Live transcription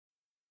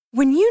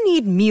When you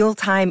need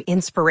mealtime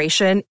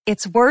inspiration,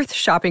 it's worth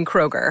shopping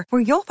Kroger,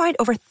 where you'll find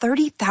over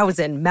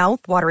 30,000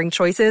 mouth-watering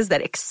choices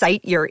that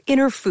excite your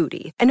inner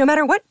foodie. And no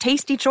matter what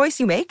tasty choice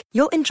you make,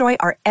 you'll enjoy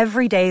our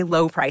everyday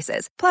low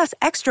prices, plus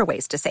extra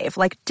ways to save,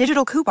 like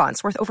digital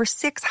coupons worth over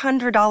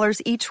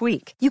 $600 each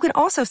week. You can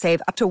also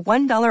save up to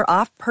 $1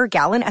 off per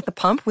gallon at the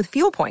pump with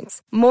fuel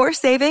points. More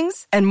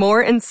savings and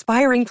more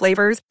inspiring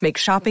flavors make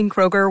shopping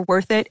Kroger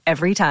worth it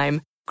every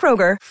time.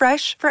 Kroger,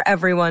 fresh for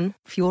everyone.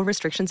 Fuel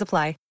restrictions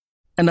apply.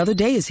 Another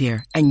day is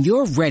here, and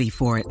you're ready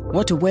for it.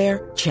 What to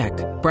wear? Check.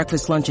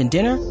 Breakfast, lunch, and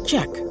dinner?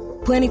 Check.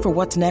 Planning for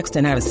what's next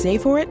and how to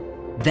save for it?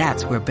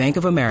 That's where Bank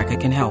of America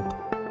can help.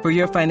 For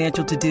your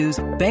financial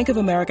to-dos, Bank of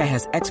America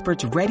has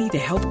experts ready to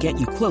help get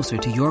you closer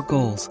to your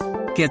goals.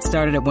 Get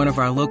started at one of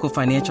our local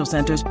financial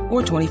centers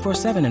or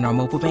 24/7 in our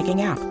mobile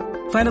banking app.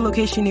 Find a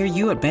location near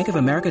you at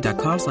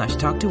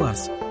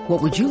bankofamerica.com/talktous.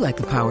 What would you like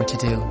the power to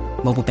do?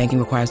 Mobile banking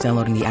requires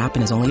downloading the app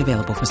and is only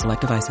available for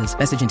select devices.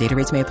 Message and data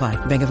rates may apply.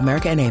 Bank of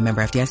America N.A.,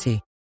 member FDIC.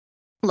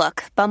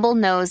 Look, Bumble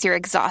knows you're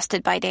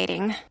exhausted by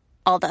dating.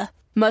 All the,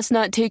 must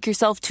not take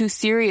yourself too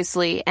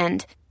seriously,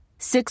 and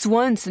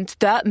 6'1" since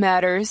that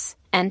matters.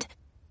 And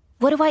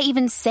what do I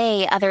even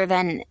say other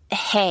than,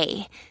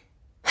 hey?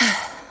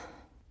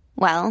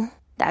 Well,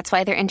 that's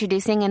why they're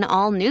introducing an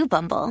all-new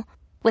Bumble,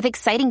 with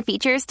exciting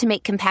features to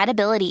make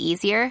compatibility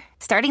easier,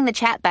 starting the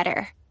chat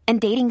better, and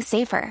dating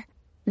safer.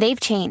 They've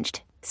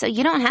changed, so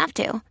you don't have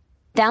to.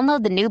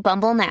 Download the new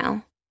Bumble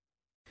now.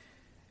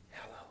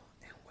 Hello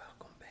and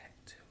welcome back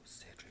to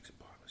Cedric's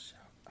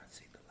Barbershop. I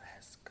see the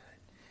last cut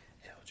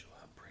held you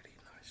up pretty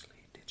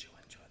nicely. Did you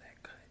enjoy that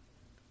cut?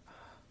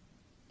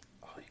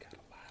 Oh, you got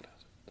a lot of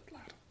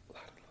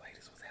the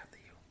ladies was after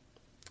you.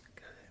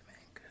 Good,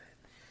 man, good.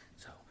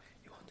 So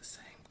you want the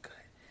same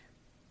cut?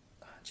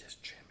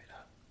 Just trim it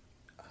up,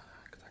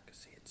 cause I can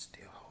see it's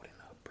still holding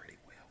up pretty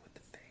well with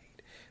the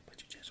fade,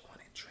 but you just want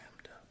it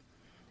trimmed up,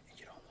 and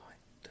you don't want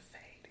the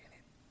fade in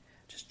it.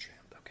 Just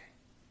trimmed, okay?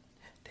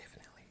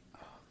 Definitely.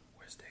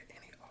 Was there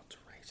any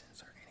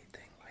alterations or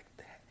anything like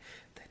that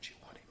that you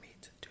wanted me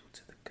to do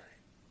to the cut?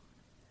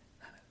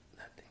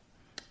 Nothing.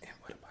 And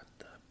what about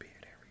the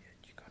beard area?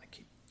 You're gonna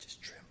keep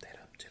just trim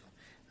that up too?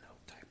 No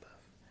type of.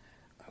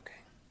 Okay.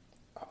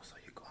 Oh, so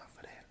you're going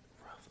for that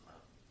rough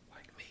look,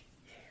 like me?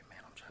 Yeah, man.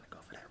 I'm trying to go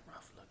for that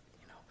rough look,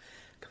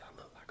 cause I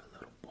look like a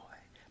little boy,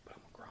 but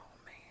I'm a grown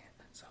man,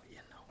 so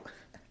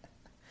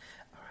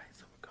All right,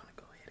 so we're gonna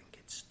go ahead and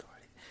get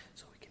started,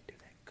 so we can do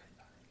that cut.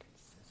 Get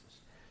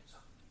scissors. So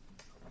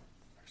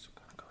first, we're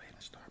gonna go ahead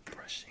and start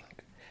brushing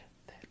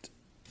that,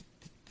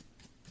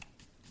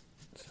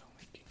 so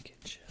we can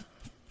get you.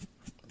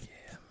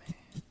 Yeah,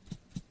 man.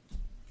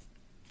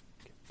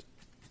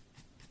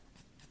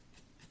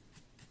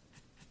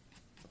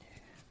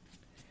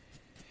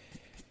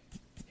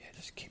 Yeah,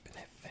 just keeping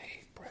that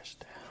fade brush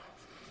down.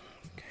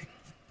 Okay.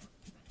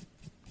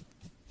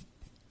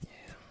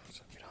 Yeah,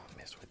 so we don't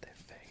mess with that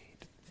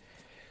fade.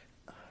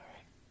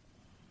 Alright.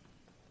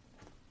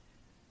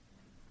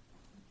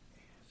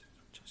 Yeah, since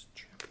we just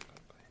trimmed,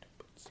 I'll go ahead and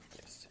put some of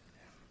this in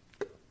there.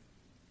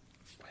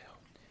 Well,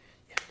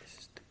 yeah, this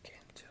is the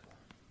Cantu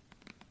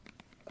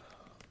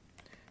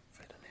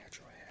for the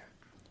natural hair.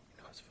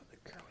 It's for the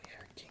curly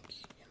hair,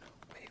 kinky,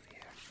 wavy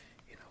hair.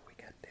 We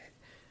got that.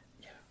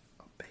 Yeah,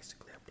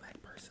 basically a black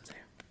person's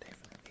hair,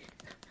 definitely.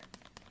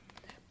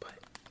 But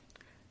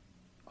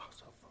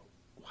also for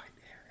white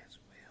hair as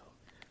well,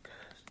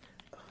 because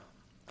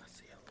I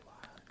see a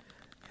lot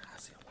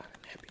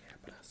of nappy hair,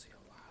 but I see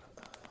a lot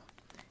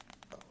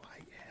of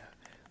white hair.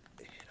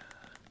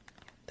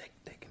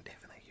 They can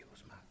definitely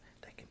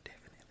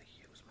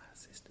use my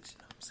assistance. You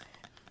know what I'm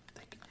saying?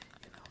 They can,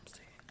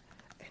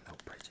 ain't no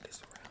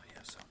prejudice around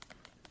here, so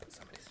put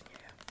some of this in your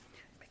hair,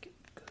 make it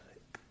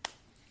good.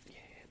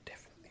 Yeah,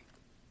 definitely.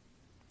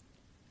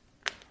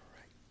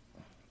 Alright.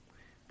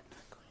 I'm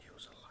not gonna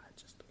use a lot,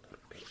 just a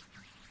little bit.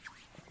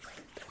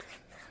 Bring that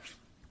in there.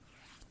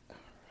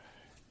 Alright.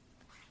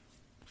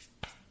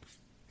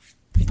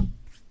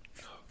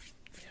 Oh,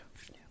 yeah,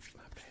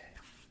 my bad.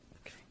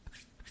 Okay.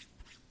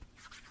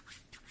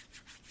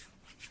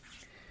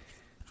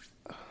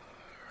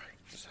 Alright,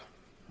 so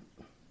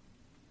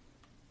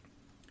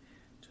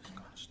just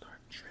gonna start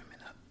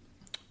trimming up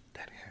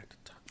that hair at the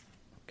top,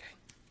 okay?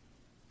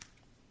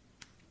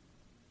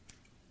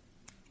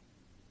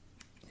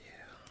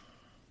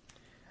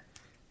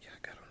 Yeah, I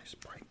got on this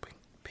bright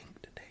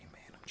pink today,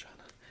 man. I'm trying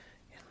to,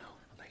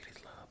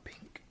 ladies love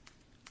pink,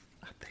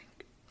 I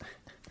think.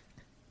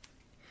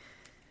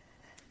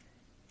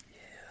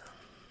 Yeah.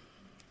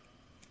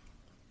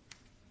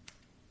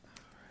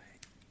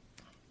 Alright.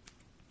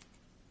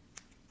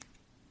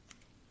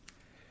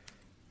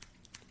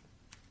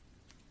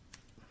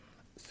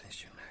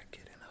 Since you're not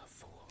getting a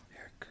full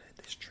haircut,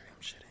 this trim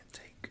shouldn't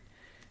take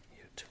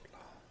you too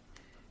long,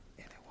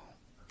 and it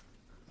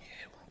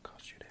won't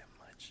cost you that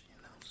much,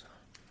 so.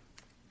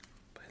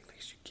 But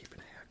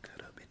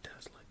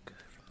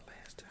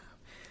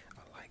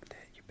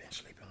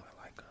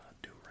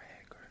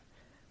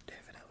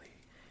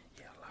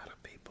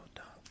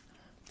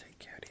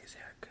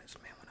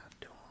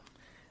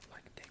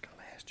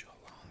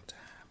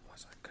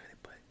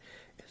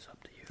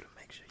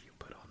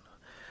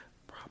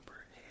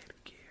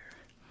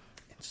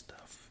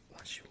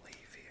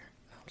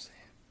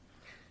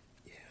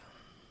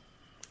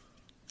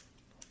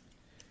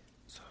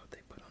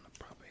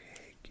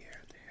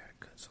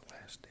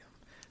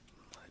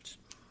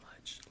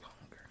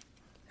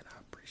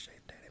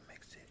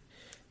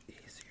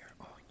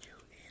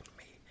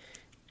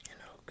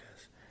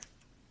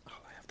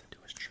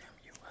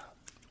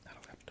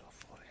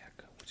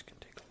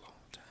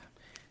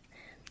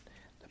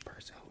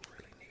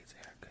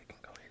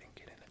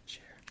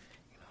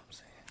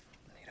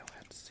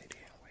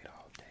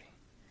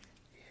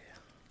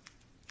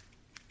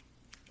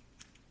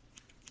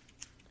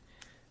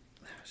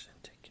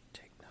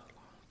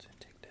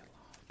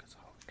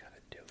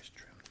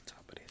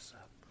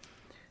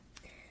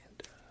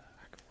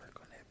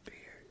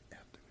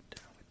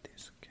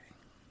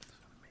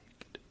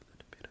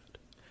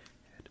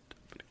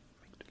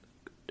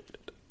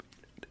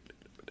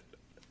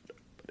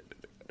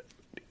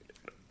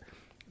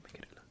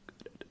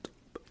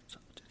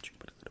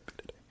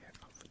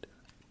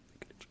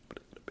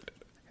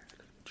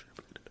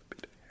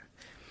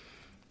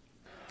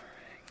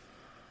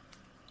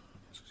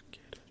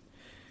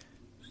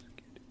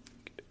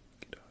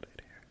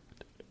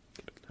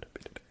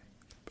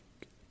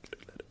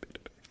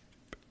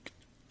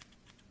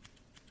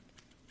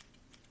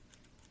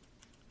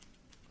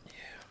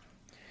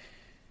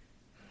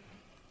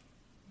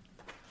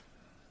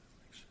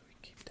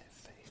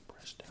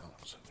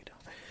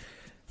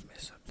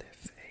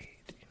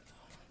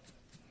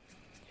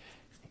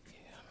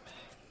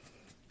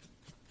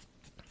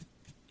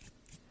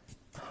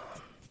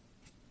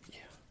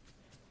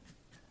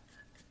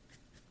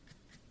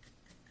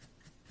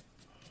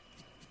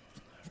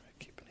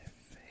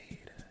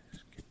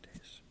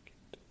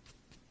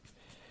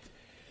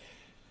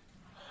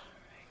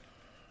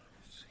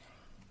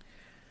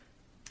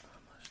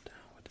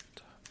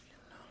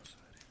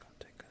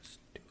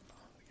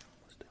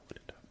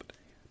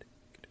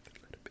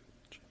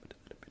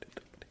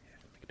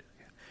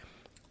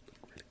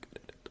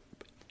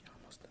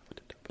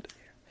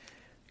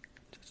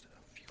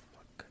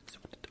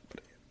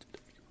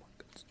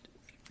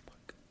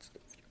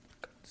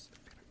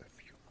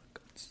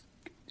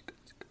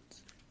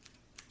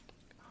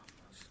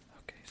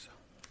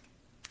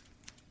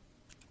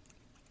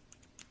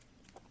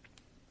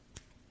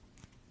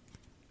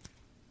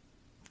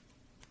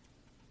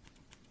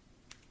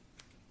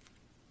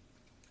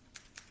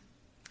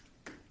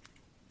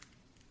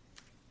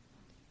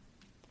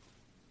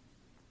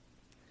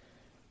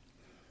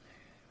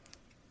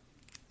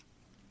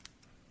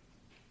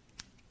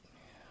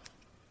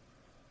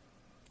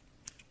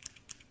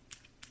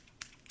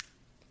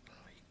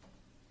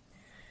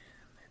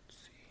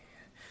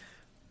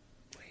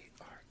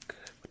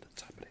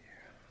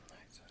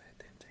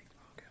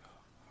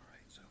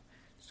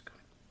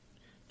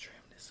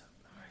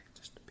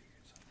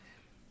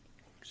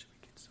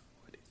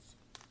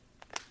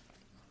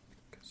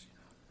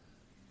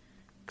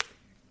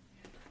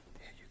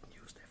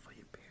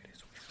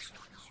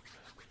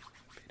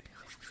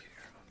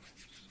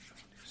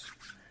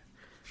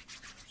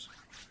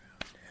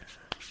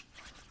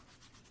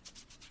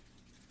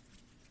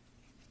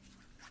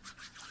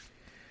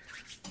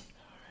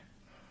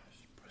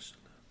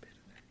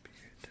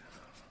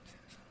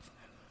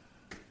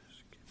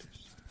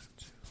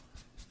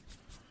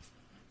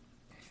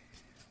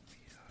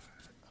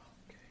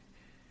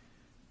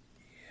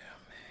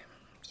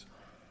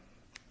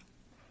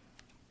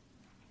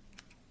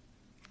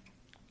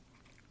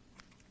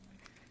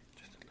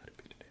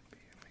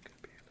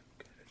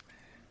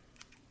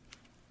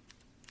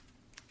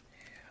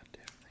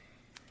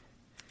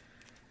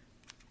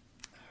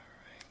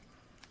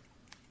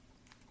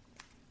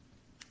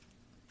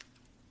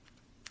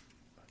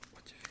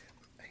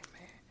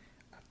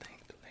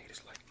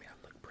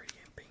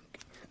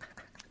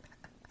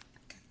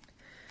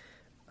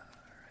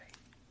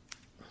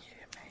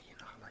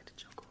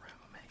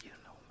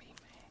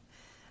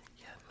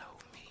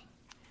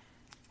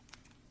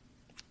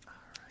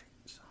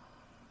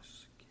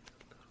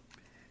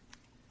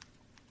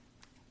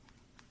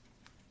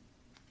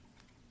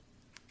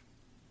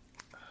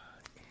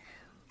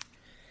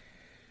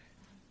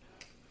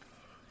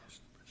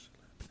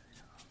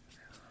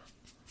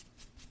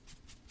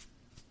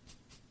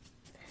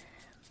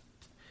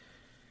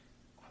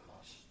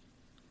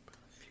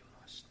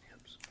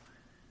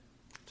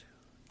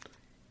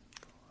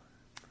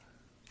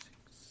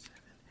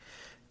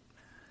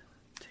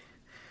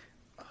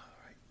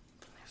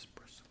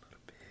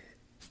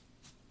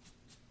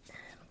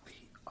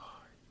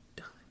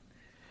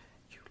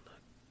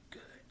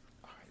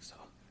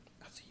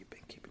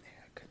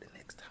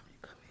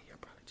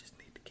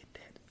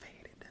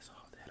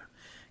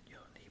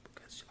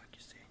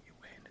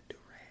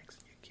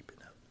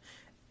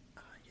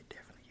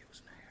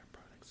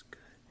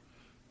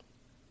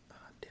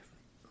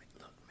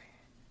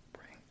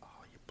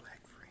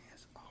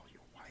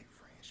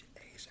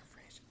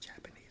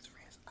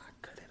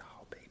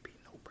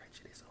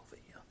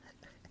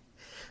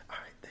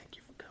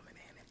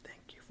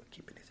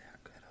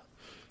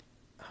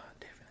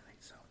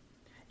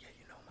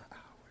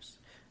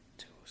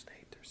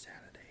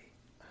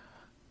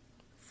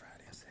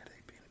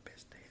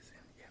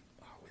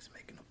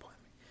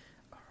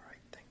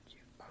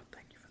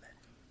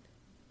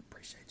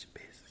appreciate you,